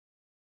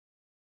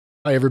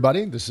Hi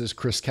everybody, this is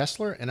Chris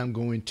Kesler and I'm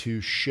going to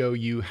show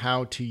you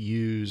how to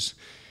use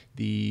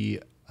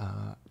the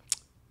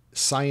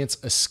Science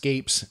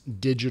Escapes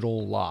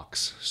digital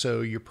locks.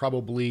 So you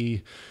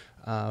probably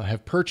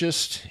have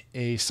purchased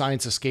a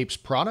Science Escapes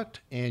product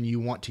and you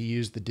want to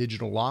use the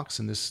digital locks,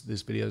 and this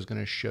video is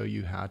going to show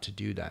you how to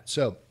do that.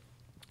 So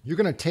you're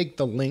going to take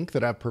the link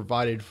that I've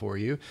provided for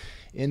you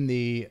in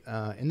the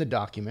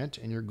document,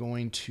 and you're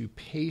going to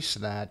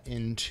paste that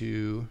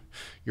into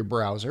your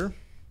browser.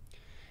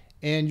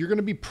 And you're going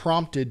to be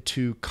prompted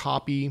to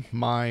copy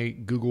my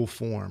Google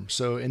form.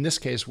 So in this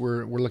case,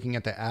 we're looking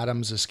at the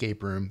Adams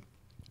Escape Room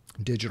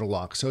digital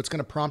lock. So it's going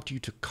to prompt you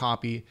to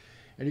copy,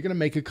 and you're going to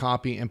make a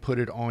copy and put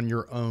it on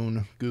your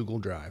own Google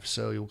Drive.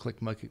 So you'll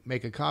click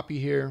make a copy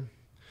here.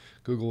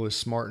 Google is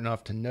smart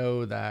enough to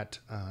know that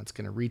it's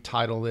going to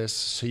retitle this.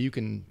 So you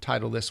can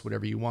title this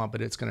whatever you want,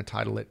 but it's going to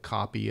title it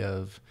copy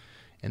of,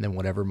 and then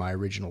whatever my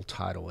original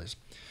title is.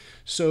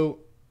 So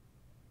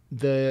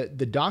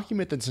the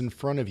document that's in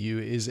front of you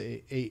is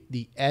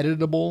the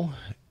editable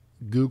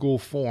Google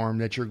form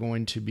that you're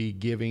going to be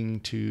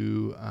giving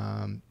to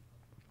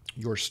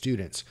your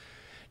students.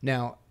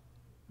 Now,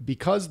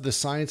 because the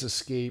Science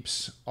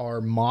Escapes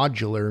are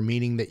modular,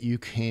 meaning that you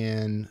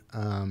can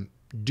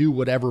do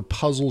whatever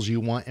puzzles you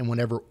want in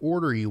whatever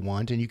order you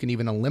want, and you can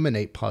even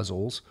eliminate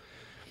puzzles,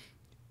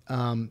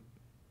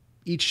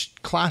 each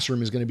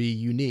classroom is going to be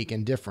unique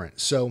and different.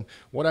 So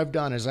what I've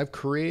done is I've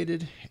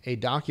created a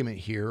document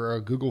here, or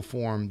a Google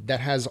form, that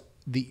has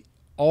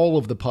all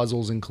of the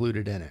puzzles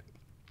included in it.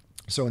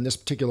 So in this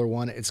particular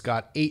one, it's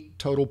got 8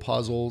 total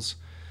puzzles,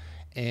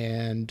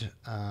 and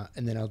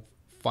then I'll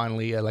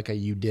finally like a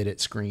you did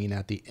it screen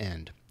at the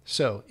end.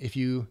 So if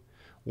you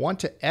want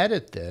to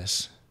edit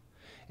this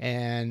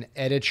and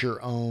edit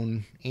your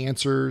own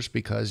answers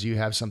because you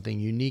have something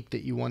unique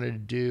that you wanted to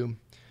do,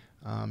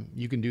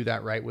 you can do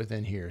that right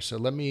within here. So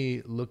let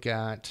me look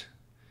at,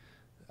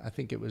 I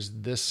think it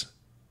was this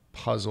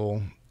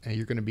puzzle, and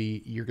you're going to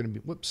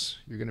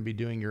be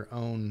doing your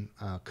own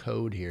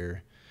code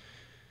here.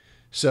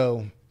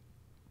 So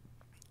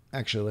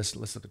actually,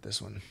 let's look at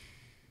this one.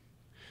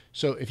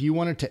 So if you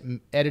wanted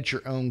to edit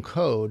your own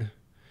code,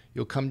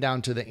 you'll come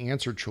down to the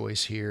answer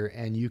choice here,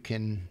 and you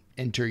can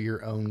enter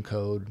your own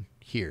code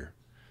here.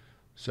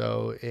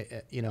 So,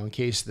 in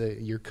case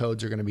your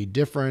codes are going to be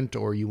different,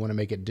 or you want to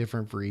make it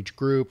different for each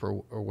group, or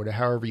whatever,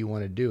 however you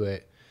want to do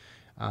it,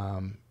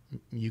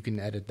 you can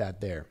edit that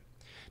there.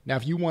 Now,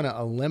 if you want to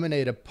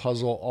eliminate a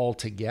puzzle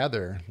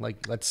altogether,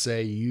 like let's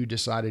say you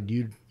decided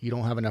you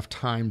don't have enough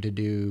time to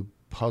do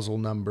puzzle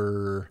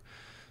number,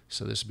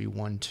 so this would be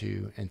 1,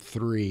 2, and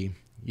 3.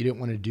 You didn't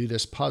want to do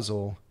this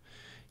puzzle,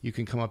 you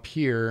can come up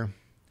here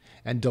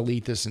and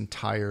delete this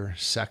entire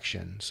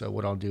section. So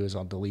what I'll do is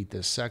I'll delete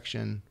this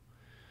section,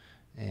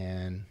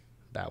 and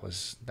that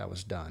was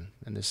done,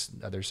 and this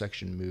other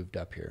section moved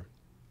up here.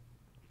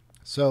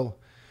 So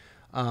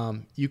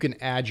you can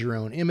add your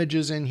own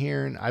images in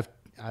here, and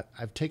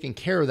I've taken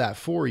care of that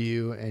for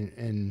you,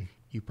 and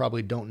you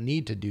probably don't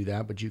need to do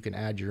that, but you can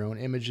add your own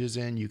images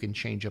in. You can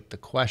change up the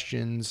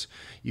questions.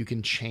 You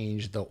can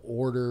change the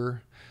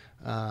order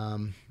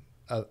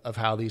of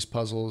how these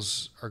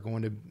puzzles are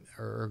going to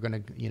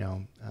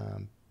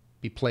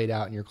be played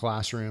out in your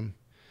classroom.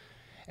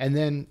 And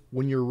then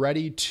when you're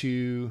ready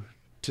to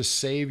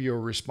save your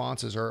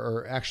responses,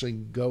 or actually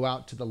go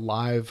out to the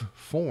live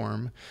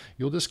form,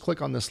 you'll just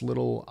click on this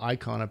little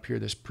icon up here,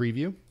 this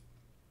preview.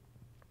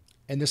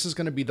 And this is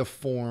going to be the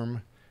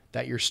form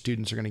that your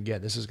students are going to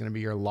get. This is going to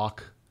be your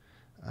lock,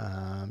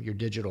 your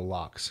digital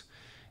locks.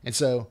 And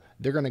so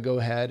they're going to go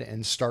ahead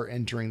and start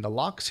entering the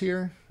locks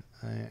here.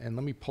 And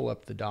let me pull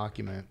up the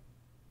document,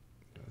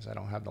 because I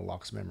don't have the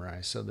locks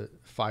memorized. So the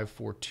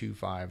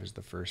 5425 is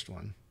the first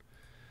one.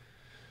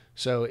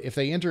 So if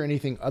they enter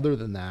anything other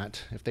than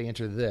that, if they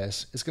enter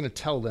this, it's going to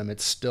tell them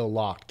it's still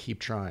locked,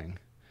 keep trying.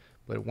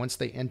 But once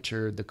they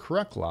enter the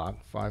correct lock,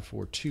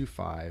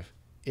 5425,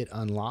 it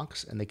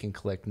unlocks, and they can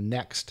click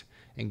next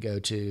and go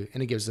to,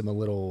 and it gives them a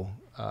little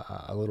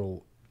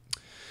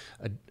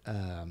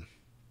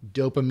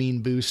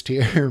dopamine boost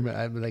here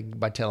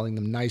by telling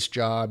them, nice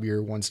job,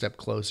 you're one step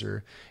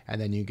closer. And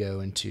then you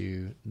go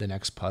into the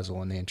next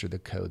puzzle, and they enter the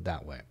code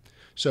that way.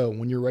 So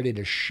when you're ready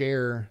to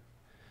share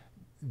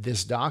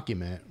this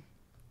document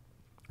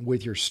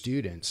with your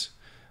students,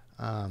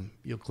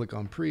 you'll click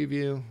on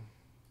preview,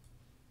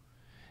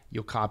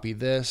 you'll copy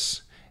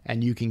this,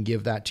 and you can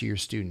give that to your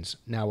students.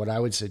 Now, what I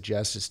would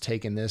suggest is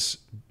taking this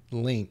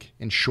link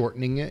and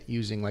shortening it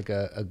using like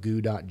a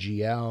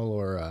goo.gl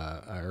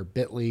or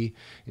bit.ly,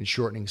 and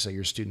shortening so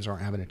your students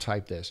aren't having to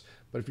type this.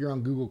 But if you're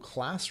on Google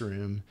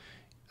Classroom,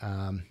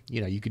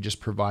 you could just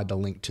provide the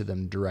link to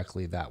them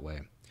directly that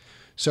way.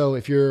 So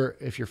if you're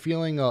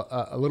feeling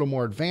a little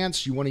more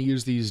advanced, you want to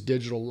use these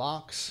digital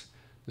locks,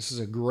 this is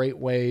a great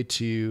way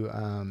to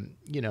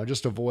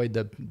just avoid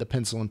the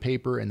pencil and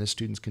paper, and the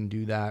students can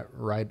do that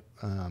right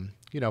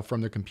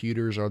from their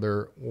computers or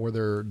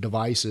their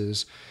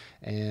devices,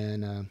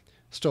 and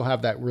still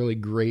have that really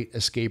great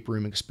escape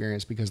room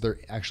experience because they're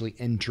actually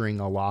entering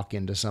a lock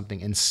into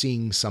something and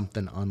seeing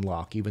something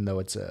unlock, even though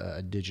it's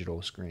a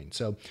digital screen.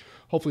 So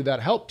hopefully that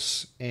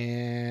helps,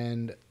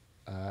 and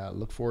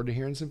look forward to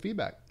hearing some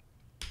feedback.